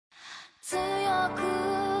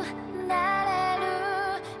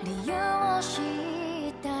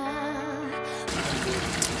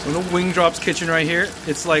So the WingDrops kitchen right here.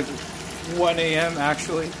 It's like 1 a.m.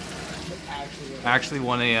 actually. Actually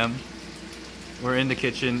 1 a.m. We're in the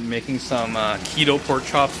kitchen making some keto pork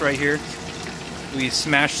chops right here. We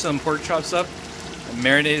smashed some pork chops up and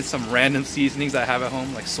marinated some random seasonings I have at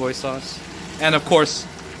home, like soy sauce. And of course,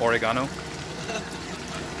 oregano.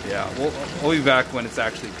 Yeah, we'll be back when it's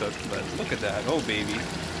actually cooked, but look at that. Oh, baby.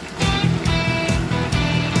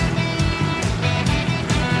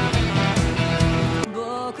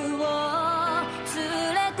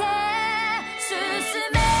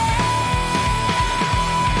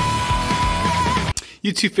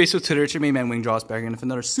 YouTube, Facebook, Twitter, it's your main man WingDrops back again with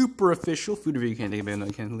another super official food review. You can't think of it, no,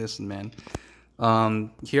 you can't listen, man.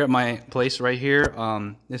 Here at my place right here,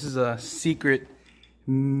 this is a secret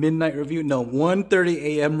midnight review. No, 1:30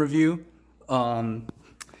 a.m. review.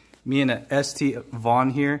 Me and a ST Vaughn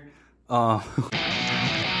here.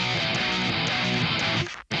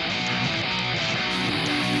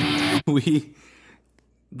 We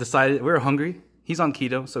decided we were hungry. He's on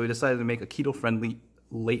keto, so we decided to make a keto-friendly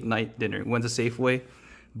late night dinner. Went to Safeway,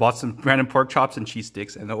 bought some random pork chops and cheese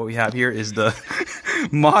sticks, and what we have here is the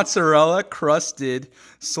mozzarella crusted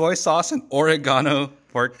soy sauce and oregano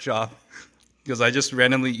pork chop. Because I just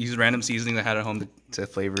randomly used random seasoning I had at home to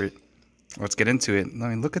flavor it. Let's get into it. I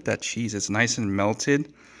mean, look at that cheese. It's nice and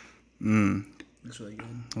melted. Looks really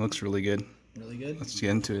good. Looks really good. Really good? Let's get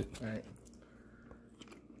into it. All right.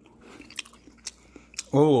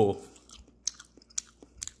 Oh.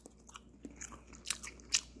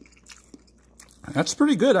 That's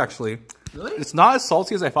pretty good, actually. Really? It's not as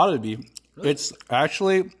salty as I thought it would be. Really? It's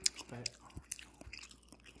actually...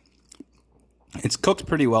 It's cooked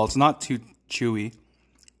pretty well. It's not too chewy.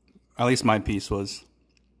 At least my piece was.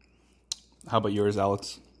 How about yours,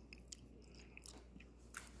 Alex?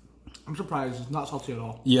 I'm surprised. It's not salty at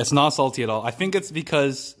all. Yeah, it's not salty at all. I think it's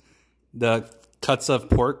because the cuts of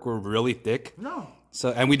pork were really thick. No. So,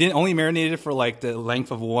 and we didn't only marinate it for like the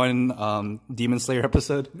length of one Demon Slayer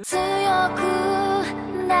episode.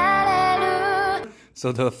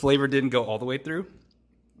 So the flavor didn't go all the way through.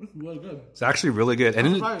 It's really good. It's actually really good.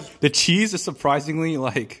 And the cheese is surprisingly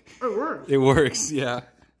like... It works. It works, yeah.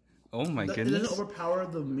 Oh my goodness. It doesn't overpower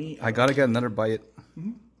the meat. I gotta get another bite.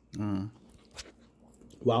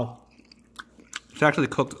 Wow. It's actually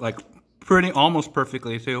cooked like pretty, almost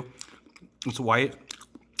perfectly too. It's white.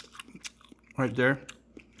 Right there.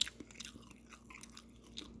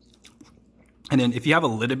 And then if you have a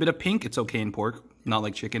little bit of pink, it's okay in pork. Not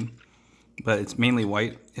like chicken. But it's mainly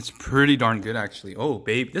white. It's pretty darn good, actually. Oh,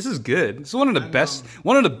 babe, this is good. This is one of the best,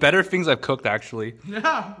 one of the better things I've cooked, actually.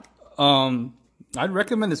 Yeah. I'd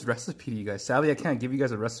recommend this recipe to you guys. Sadly, I can't give you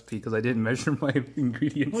guys a recipe because I didn't measure my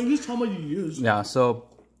ingredients. Well, you just tell me what you use. Yeah, so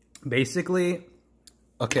basically,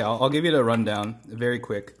 okay, I'll give you the rundown very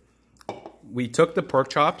quick. We took the pork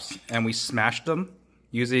chops and we smashed them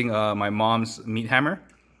using my mom's meat hammer.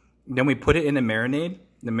 Then we put it in a marinade.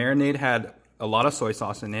 The marinade had a lot of soy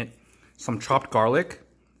sauce in it, some chopped garlic,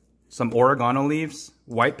 some oregano leaves,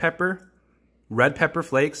 white pepper, red pepper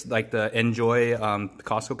flakes, like the Enjoy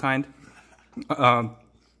Costco kind,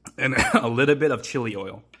 and a little bit of chili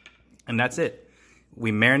oil. And that's it.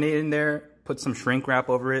 We marinated in there, put some shrink wrap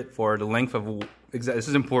over it for the length of, this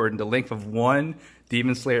is important, the length of one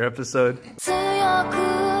Demon Slayer episode.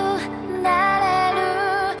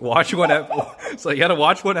 Watch one episode. So you gotta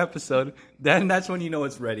watch one episode, then that's when you know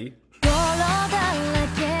it's ready.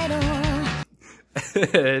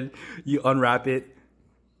 And you unwrap it,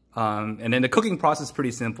 and then the cooking process is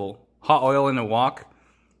pretty simple. Hot oil in a wok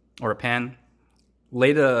or a pan,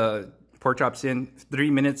 lay the pork chops in, 3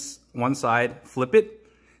 minutes one side, flip it,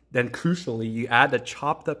 then crucially you add the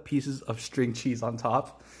chopped up pieces of string cheese on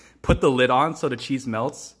top, put the lid on so the cheese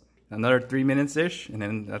melts, another 3 minutes ish, and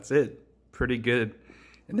then that's it. Pretty good.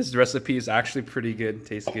 And this recipe is actually pretty good,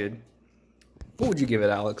 tastes good. What would you give it,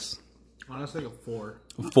 Alex? Honestly, a 4.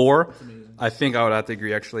 4? That's amazing. I think I would have to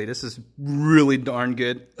agree, actually. This is really darn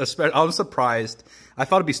good. I was surprised. I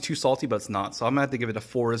thought it'd be too salty, but it's not. So I'm going to have to give it a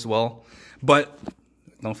 4 as well. But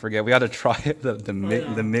don't forget, we got to try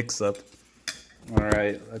the mix up. All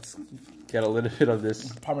right, let's get a little bit of this.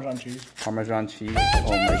 Parmesan cheese. Parmesan cheese.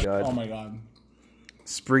 Oh, my God. Oh, my God.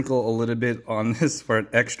 Sprinkle a little bit on this for an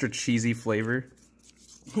extra cheesy flavor.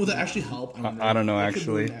 Will that actually help? I don't know,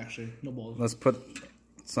 actually. No balls. Let's put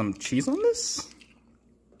some cheese on this.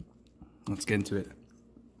 Let's get into it.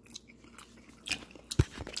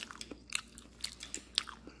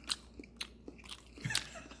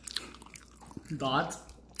 Dot?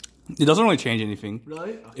 It doesn't really change anything.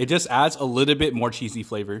 Really? It just adds a little bit more cheesy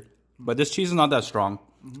flavor. But this cheese is not that strong.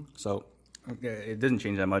 So okay, it didn't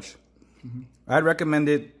change that much. I'd recommend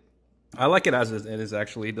it I like it as it is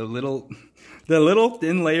actually. The little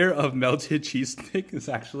thin layer of melted cheese stick is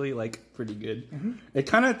actually like pretty good. It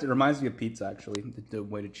kind of reminds me of pizza actually. The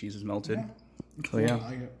way the cheese is melted. Yeah. So yeah. I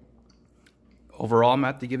like it. Overall, I'm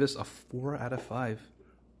going to have to give this a 4 out of 5.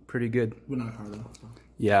 Pretty good. We're not a car though. So.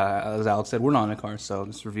 Yeah, as Alex said, we're not in a car, so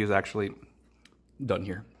this review is actually done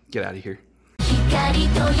here. Get out of here. Not in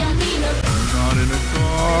a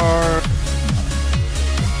car.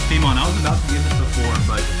 Come on, I was about to give this a 4,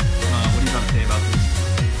 but what are you about to say about this?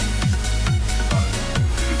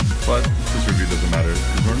 But this review doesn't matter.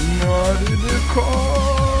 We're not in a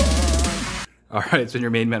car. All right, it's been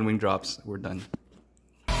your main man, WingDrops. We're done.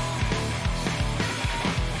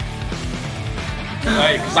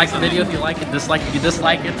 Alright, like the video if you like it, dislike if you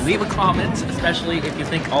dislike it, leave a comment, especially if you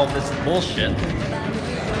think all this is bullshit.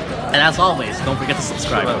 And as always, don't forget to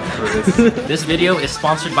subscribe. This video is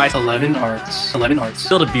sponsored by 11 Arts. 11 Arts.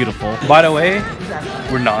 Build a beautiful. By the way,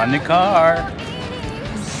 we're not in the car.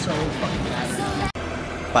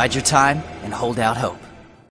 Bide your time and hold out hope.